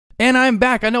And I'm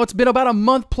back. I know it's been about a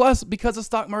month plus because the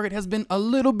stock market has been a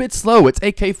little bit slow. It's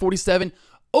AK47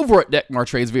 over at Deckmar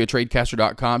Trades via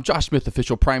Tradecaster.com. Josh Smith,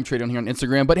 official Prime Trade on here on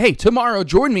Instagram. But hey, tomorrow,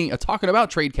 join me talking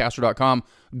about Tradecaster.com,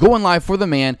 going live for the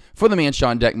man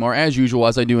Sean Deckmar, as usual,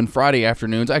 as I do on Friday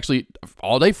afternoons. Actually,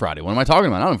 all day Friday. What am I talking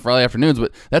about? I don't know, Friday afternoons,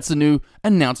 but that's the new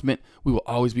announcement. We will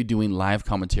always be doing live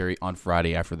commentary on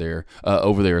Friday after there,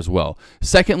 over there as well.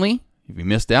 Secondly, if you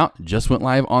missed out, just went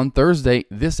live on Thursday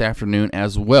this afternoon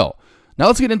as well. Now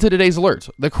let's get into today's alerts.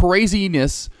 The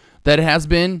craziness that it has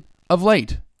been of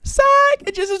late. Psych!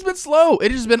 It just has been slow.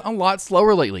 It has been a lot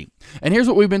slower lately. And here's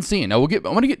what we've been seeing. Now I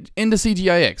want to get into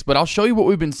CGIX, but I'll show you what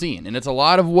we've been seeing. And it's a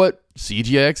lot of what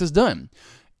CGIX has done.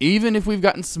 Even if we've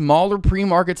gotten smaller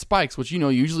pre-market spikes, which,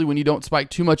 usually when you don't spike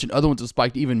too much and other ones have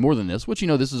spiked even more than this, which,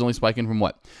 this is only spiking from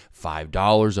what?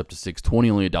 $5 up to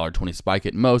 $6.20, only a $1.20 spike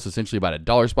at most. Essentially about a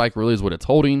 $1 spike really is what it's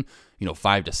holding,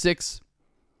 5 to 6.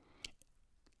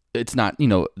 It's not,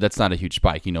 that's not a huge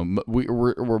spike.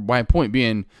 We're my point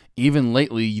being, even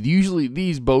lately, usually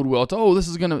these bode well. It's, this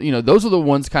is going to, those are the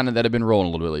ones kind of that have been rolling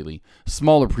a little bit lately.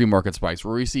 Smaller pre-market spikes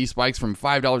where we see spikes from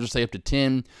 $5 to say up to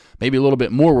 10, maybe a little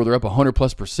bit more where they're up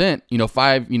 100+%,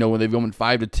 5, when they've gone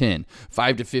 5 to 10,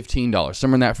 $5 to $15,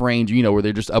 somewhere in that range, where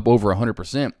they're just up over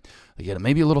 100%. They get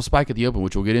maybe a little spike at the open,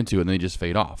 which we'll get into, and then they just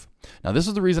fade off. Now, this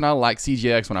is the reason I like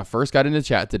CGIX when I first got into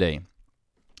chat today.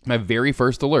 My very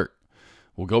first alert.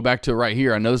 We'll go back to right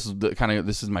here. I know this is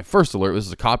this is my first alert. This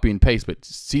is a copy and paste, but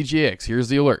CGIX, here's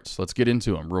the alerts. Let's get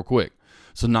into them real quick.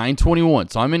 So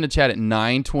 9:21. So I'm in the chat at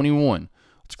 9:21.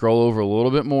 Let's scroll over a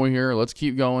little bit more here. Let's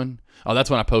keep going. Oh, that's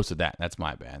when I posted that. That's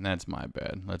my bad. That's my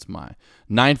bad. That's my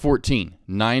 9:14.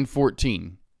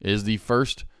 9:14 is the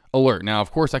first alert. Now,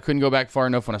 of course, I couldn't go back far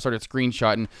enough when I started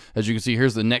screenshotting. As you can see,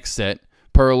 here's the next set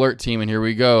per alert team, and here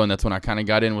we go. And that's when I kind of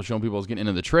got in, was showing people I was getting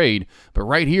into the trade. But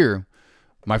right here,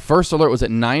 my first alert was at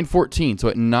 9:14. So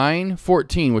at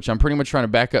 9:14, which I'm pretty much trying to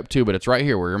back up to, but it's right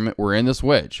here. We're in this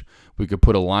wedge. We could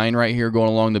put a line right here going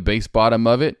along the base bottom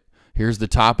of it. Here's the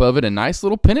top of it. A nice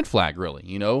little pennant flag, really.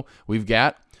 We've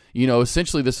got,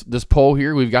 essentially this pole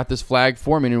here. We've got this flag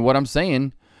forming. And what I'm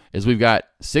saying is we've got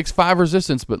 6.5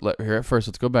 resistance. But here at first,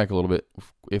 let's go back a little bit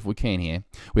if we can here.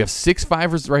 We have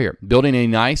 6.5 right here, building a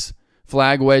nice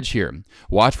flag wedge here.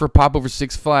 Watch for a pop over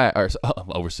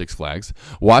over 6 flags.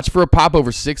 Watch for a pop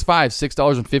over 6.5,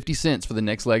 $6.50 for the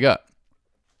next leg up.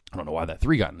 I don't know why that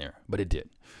 3 got in there, but it did.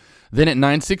 Then at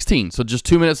 9:16, so just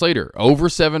 2 minutes later, over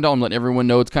 $7. I'm letting everyone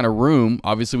know it's kind of room.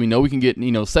 Obviously, we know we can get,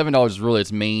 $7 is really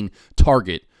its main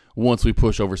target once we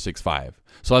push over 6.5.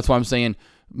 So that's why I'm saying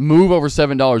move over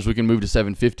 $7, we can move to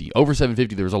 7.50. Over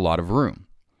 7.50, there's a lot of room.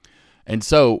 And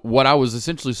so what I was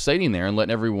essentially stating there and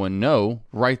letting everyone know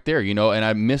right there, and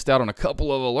I missed out on a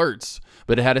couple of alerts,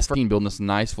 but it had us building this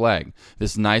nice flag,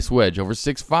 this nice wedge. Over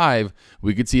 6.5,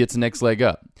 we could see its next leg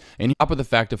up. And on top of the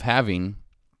fact of having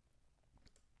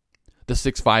the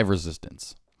 6.5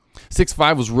 resistance.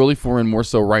 6.5 was really forming more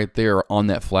so right there on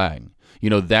that flag.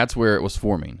 That's where it was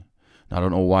forming. Now, I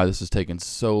don't know why this is taking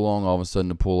so long all of a sudden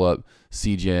to pull up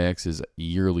CGIX's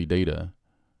yearly data.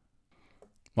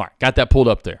 All right, got that pulled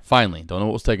up there. Finally, don't know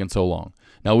what was taking so long.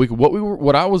 Now,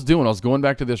 what I was doing, I was going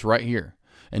back to this right here,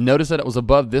 and notice that it was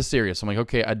above this area. So I'm like,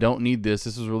 okay, I don't need this.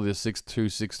 This is really the 6.2,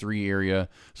 6.3 area.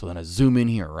 So then I zoom in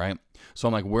here, right? So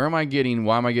I'm like, why am I getting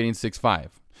 6.5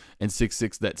 and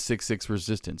 6.6? That 6.6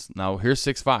 resistance. Now here's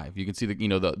 6.5. You can see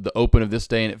the open of this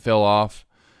day, and it fell off.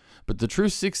 But the true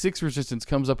 6.6 resistance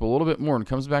comes up a little bit more and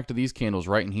comes back to these candles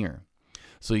right in here.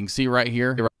 So you can see right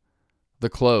here the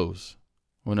close.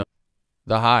 Well, no.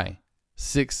 The high,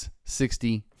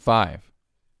 665.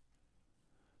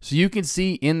 So you can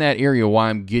see in that area why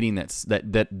I'm getting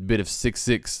that bit of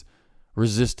 6.6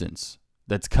 resistance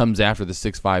that comes after the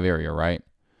 6.5 area, right?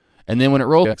 And then when it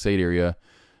rolls 6.8 area,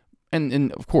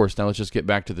 and of course, now let's just get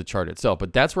back to the chart itself.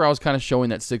 But that's where I was kind of showing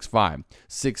that 6.5,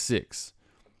 6.6.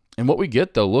 And what we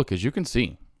get, though, look, as you can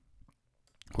see,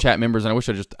 chat members, and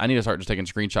I need to start just taking a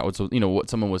screenshot with what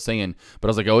someone was saying, but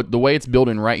I was like, oh, the way it's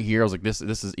building right here, I was like, this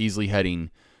is easily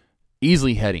heading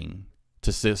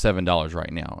to $7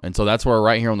 right now. And so that's where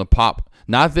right here on the pop,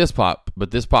 not this pop,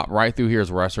 but this pop right through here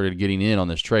is where I started getting in on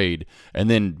this trade. And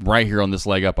then right here on this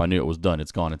leg up, I knew it was done.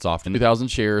 It's gone. It's off. 2,000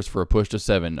 shares for a push to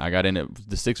 7. I got in at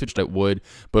the 6 that would,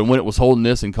 but when it was holding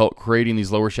this and creating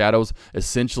these lower shadows,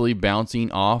 essentially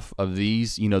bouncing off of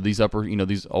these,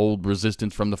 these old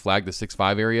resistance from the flag, the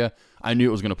 6.5 area, I knew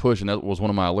it was going to push, and that was one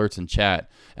of my alerts in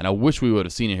chat. And I wish we would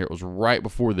have seen it here. It was right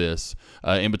before this,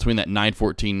 in between that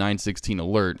 9:14, 9:16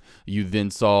 alert. You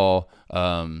then saw,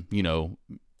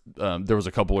 there was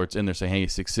a couple where it's in there saying, hey,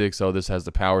 6.6, oh, this has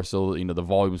the power. So, you know, the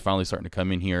volume is finally starting to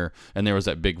come in here. And there was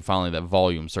that big, finally, that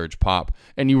volume surge pop.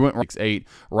 And you went 6.8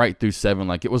 right through 7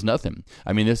 like it was nothing.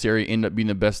 I mean, this area ended up being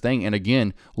the best thing. And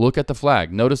again, look at the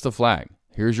flag. Notice the flag.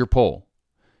 Here's your pole.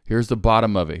 Here's the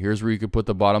bottom of it. Here's where you could put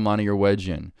the bottom line of your wedge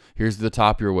in. Here's the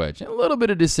top of your wedge. And a little bit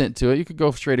of descent to it. You could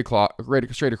go straight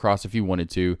across if you wanted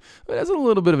to. But it has a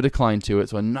little bit of a decline to it.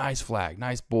 So a nice flag,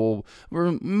 nice bull.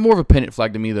 More of a pennant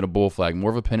flag to me than a bull flag.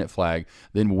 More of a pennant flag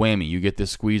than whammy. You get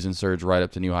this squeeze and surge right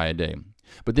up to new high of day.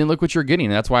 But then look what you're getting.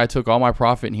 And that's why I took all my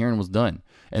profit in here and was done.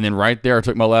 And then right there, I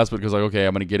took my last bit because like, okay,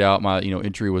 I'm going to get out. My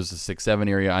entry was the 6-7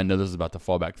 area. I know this is about to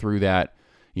fall back through that.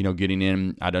 Getting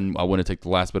in, I want to take the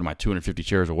last bit of my 250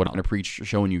 shares or what I'm going to preach,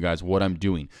 showing you guys what I'm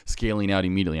doing, scaling out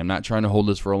immediately. I'm not trying to hold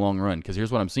this for a long run because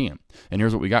here's what I'm seeing. And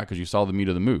here's what we got because you saw the meat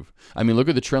of the move. I mean, look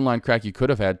at the trend line crack you could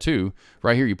have had too.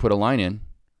 Right here, you put a line in.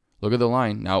 Look at the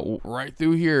line. Now, right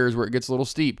through here is where it gets a little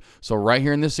steep. So right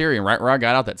here in this area, right where I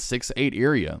got out, that 6-8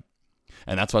 area.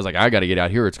 And that's why I was like, I got to get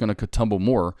out here. It's going to tumble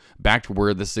more back to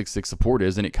where the 6-6 support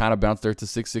is. And it kind of bounced there to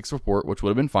 6-6 support, which would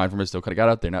have been fine for me. Still could have got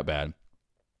out there. Not bad.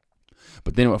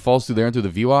 But then it falls through there and through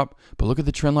the VWAP. But look at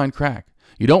the trend line crack.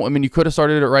 You could have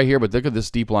started it right here, but look at this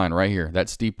steep line right here. That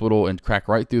steep little and crack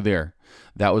right through there.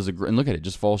 That was and look at it,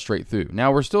 just falls straight through.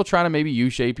 Now we're still trying to maybe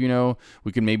U-shape,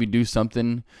 we can maybe do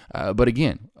something. But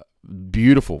again,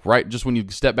 beautiful, right? Just when you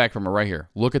step back from it right here,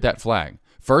 look at that flag.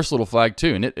 First little flag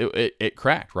too, and it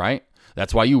cracked, right?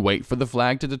 That's why you wait for the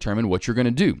flag to determine what you're going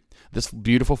to do. This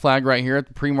beautiful flag right here at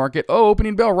the pre-market. Oh,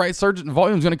 opening bell, right? Surge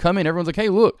volume's going to come in. Everyone's like, hey,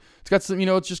 look, it's got some,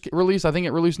 it's just released. I think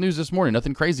it released news this morning.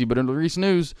 Nothing crazy, but it released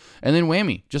news. And then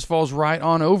whammy, just falls right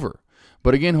on over.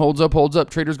 But again, holds up.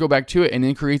 Traders go back to it and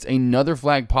then creates another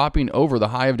flag popping over the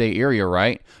high of day area,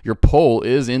 right? Your pole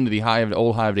is into the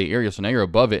old high of day area. So now you're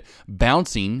above it,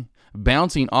 bouncing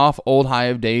off old high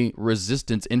of day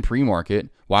resistance in pre-market.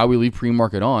 Why we leave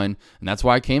pre-market on. And that's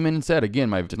why I came in and said, again,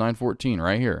 my 914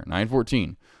 right here,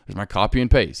 914. There's my copy and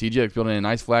paste. CGIX building a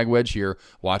nice flag wedge here.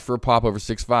 Watch for a pop over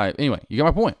 6.5. Anyway, you got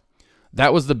my point.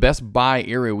 That was the best buy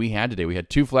area we had today. We had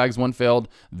 2 flags, 1 failed.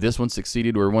 This one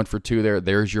succeeded. We're 1 for 2 there.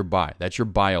 There's your buy. That's your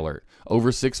buy alert.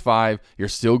 Over 6.5, you're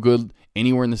still good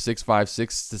anywhere in the 6.5,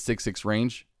 6 to 6.6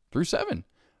 range through 7.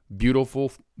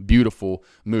 Beautiful, beautiful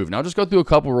move. Now, I'll just go through a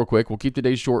couple real quick. We'll keep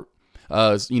today's short,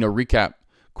 recap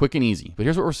quick and easy. But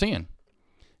here's what we're seeing.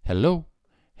 Hello,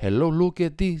 look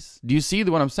at this. Do you see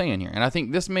what I'm saying here? And I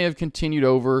think this may have continued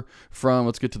over from,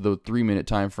 let's get to the 3-minute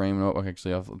time frame. Oh,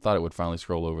 actually, I thought it would finally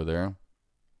scroll over there.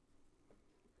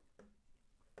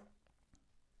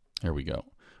 There we go.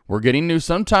 We're getting news.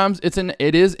 Sometimes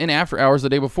it is in after hours the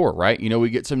day before, right? We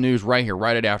get some news right here,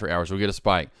 right at after hours. We get a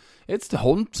spike. It's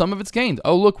holding some of its gains.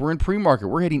 Oh, look, we're in pre-market.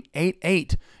 We're hitting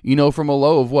 8.8, from a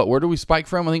low of what? Where do we spike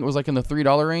from? I think it was like in the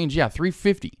 $3 range. Yeah,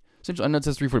 350. Essentially, I know it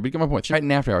says 340, but you get my point. Right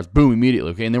in after hours, boom,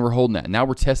 immediately, okay? And then we're holding that. Now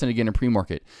we're testing again in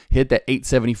pre-market. Hit that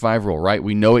 875 roll, right?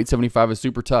 We know 875 is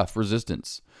super tough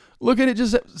resistance. Look at it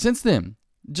just since then.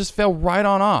 Just fell right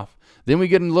on off. Then we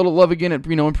get a little love again at,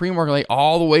 in pre-market, like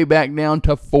all the way back down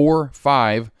to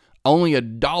 4.5, only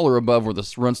 $1 above where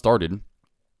the run started.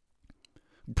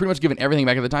 Pretty much giving everything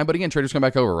back at the time, but again, traders come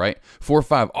back over, right?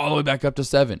 4.5, all the way back up to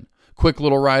 7. Quick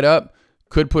little ride up.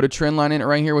 Could put a trend line in it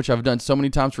right here, which I've done so many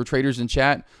times for traders in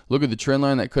chat. Look at the trend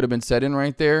line that could have been set in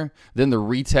right there. Then the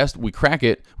retest, we crack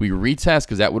it. We retest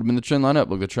because that would have been the trend line up.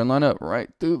 Look, the trend line up right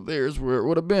through there's where it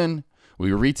would have been. We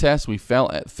retest. We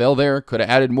fell there. Could have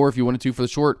added more if you wanted to for the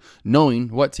short, knowing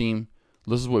what team.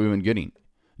 This is what we've been getting.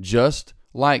 Just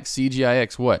like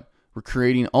CGIX, what? We're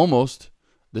creating almost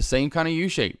the same kind of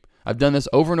U-shape. I've done this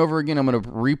over and over again. I'm going to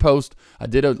repost. I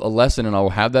did a lesson, and I'll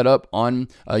have that up on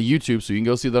YouTube, so you can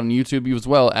go see that on YouTube as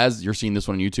well as you're seeing this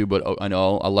one on YouTube. But I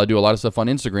know I do a lot of stuff on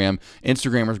Instagram.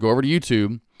 Instagrammers, go over to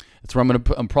YouTube. That's where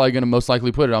I'm probably going to most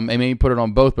likely put it. I may put it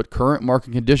on both, but current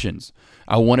market conditions.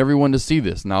 I want everyone to see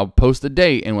this, and I'll post the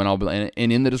date, and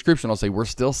and in the description, I'll say we're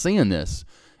still seeing this.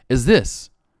 Is this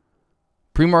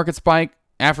pre-market spike?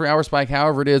 After hour spike,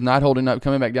 however it is, not holding up,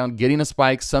 coming back down, getting a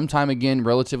spike, sometime again,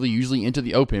 relatively, usually into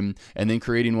the open, and then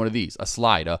creating one of these, a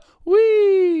slide, a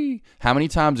whee. How many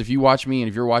times, if you watch me and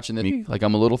if you're watching this, like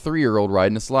I'm a little 3-year-old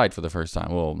riding a slide for the first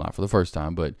time. Well, not for the first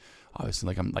time, but obviously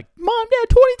like I'm like, Mom, Dad,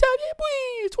 20 times, yeah,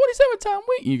 whee, 27 time,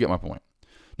 whee. You get my point.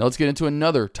 Now let's get into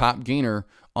another top gainer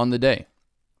on the day.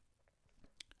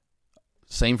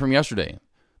 Same from yesterday.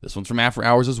 This one's from after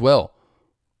hours as well.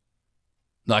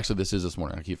 No, actually, this is this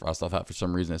morning. I thought for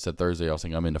some reason it said Thursday. I was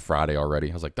thinking I'm into Friday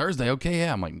already. I was like, Thursday? Okay,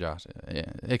 yeah. I'm like, Josh, yeah,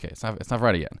 okay, it's not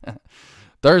Friday yet.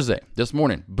 Thursday, this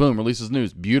morning, boom, releases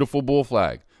news. Beautiful bull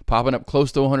flag. Popping up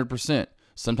close to 100%.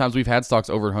 Sometimes we've had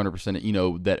stocks over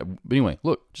 100%, but anyway,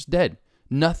 look, just dead.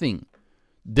 Nothing.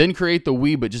 Didn't create the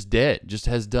we, but just dead. Just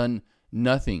has done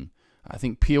nothing. I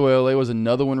think POLA was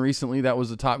another one recently. That was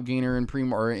the top gainer in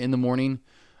in the morning.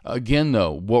 Again,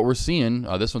 though, what we're seeing,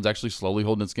 this one's actually slowly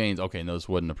holding its gains. Okay, no, this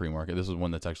wasn't a pre-market. This is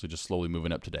one that's actually just slowly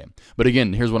moving up today. But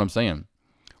again, here's what I'm saying.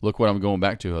 Look what I'm going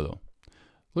back to, though.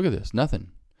 Look at this.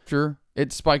 Nothing. Sure,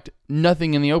 it spiked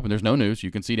nothing in the open. There's no news.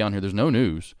 You can see down here there's no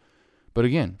news. But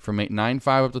again, from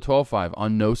 9.5 up to 12.5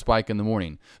 on no spike in the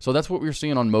morning. So that's what we're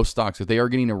seeing on most stocks. If they are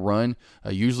getting a run,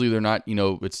 usually they're not,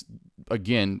 it's,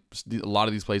 again, a lot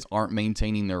of these plays aren't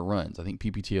maintaining their runs. I think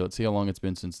PPT, let's see how long it's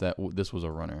been since this was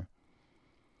a runner.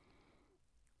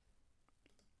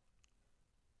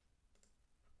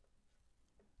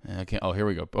 Okay, oh, here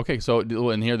we go. Okay, so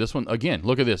in here, this one, again,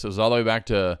 look at this. It was all the way back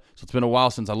to, so it's been a while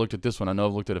since I looked at this one. I know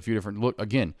I've looked at a few different, look,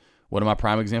 again, one of my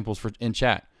prime examples in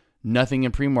chat. Nothing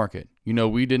in pre-market.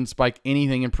 We didn't spike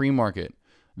anything in pre-market.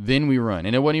 Then we run.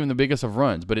 And it wasn't even the biggest of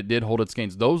runs, but it did hold its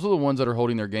gains. Those are the ones that are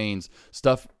holding their gains.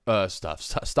 Stocks,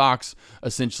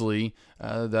 essentially,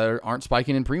 that aren't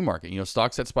spiking in pre-market.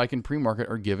 Stocks that spike in pre-market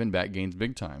are giving back gains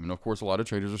big time. And, of course, a lot of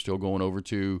traders are still going over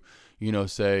to,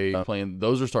 say, playing.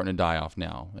 Those are starting to die off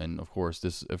now. And, of course,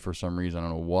 this, for some reason, I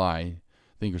don't know why,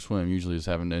 Thinkorswim usually is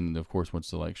having, and of course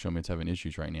wants to show me it's having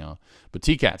issues right now. But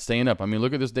TCAT staying up. I mean,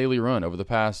 look at this daily run over the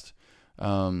past,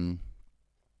 however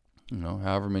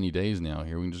many days now.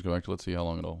 Here we can just go back to, let's see how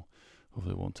long it'll.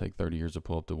 Hopefully it won't take 30 years to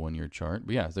pull up the 1 year chart.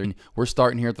 But yeah, we're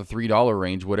starting here at the $3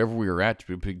 range, whatever we were at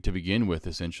to begin with,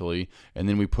 essentially. And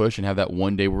then we push and have that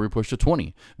one day where we push to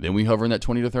 20. Then we hover in that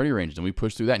 20 to 30 range. Then we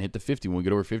push through that and hit the 50. When we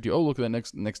get over 50, oh, look at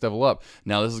that next level up.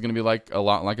 Now this is going to be like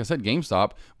I said,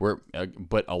 GameStop,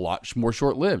 but a lot more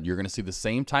short-lived. You're going to see the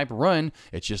same type of run.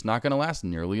 It's just not going to last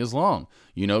nearly as long.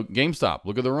 GameStop,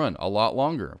 look at the run, a lot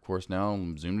longer. Of course, now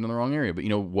I'm zoomed in the wrong area, but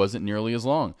wasn't nearly as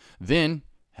long. Then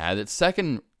had its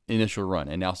second initial run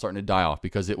and now starting to die off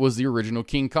because it was the original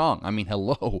King Kong. I mean,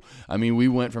 hello. I mean, we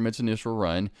went from its initial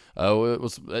run. It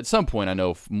was at some point, I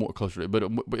know, more closer to it, but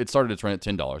it started its run at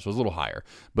 $10, so it was a little higher.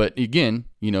 But again,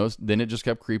 then it just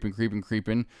kept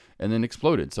creeping, and then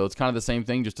exploded. So it's kind of the same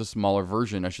thing, just a smaller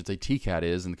version, I should say, TCAT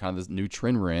is, and kind of this new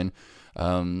trend we're in.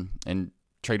 And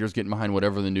traders getting behind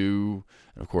whatever the new,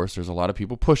 and of course, there's a lot of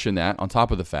people pushing that on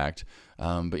top of the fact.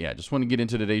 But yeah, just want to get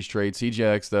into today's trade.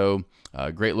 CGIX, though,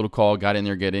 great little call. Got in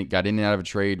there, got in and out of a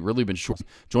trade. Really been short.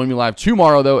 Join me live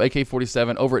tomorrow, though,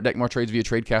 AK47 over at Deckmar Trades via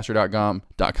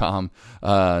tradecaster.com.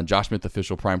 Josh Smith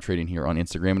Official Prime Trading here on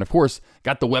Instagram. And of course,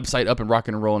 got the website up and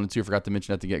rocking and rolling, too. Forgot to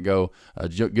mention that to get go.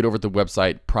 Get over to the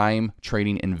website,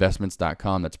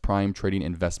 primetradinginvestments.com. That's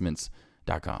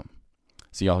primetradinginvestments.com.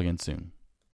 See y'all again soon.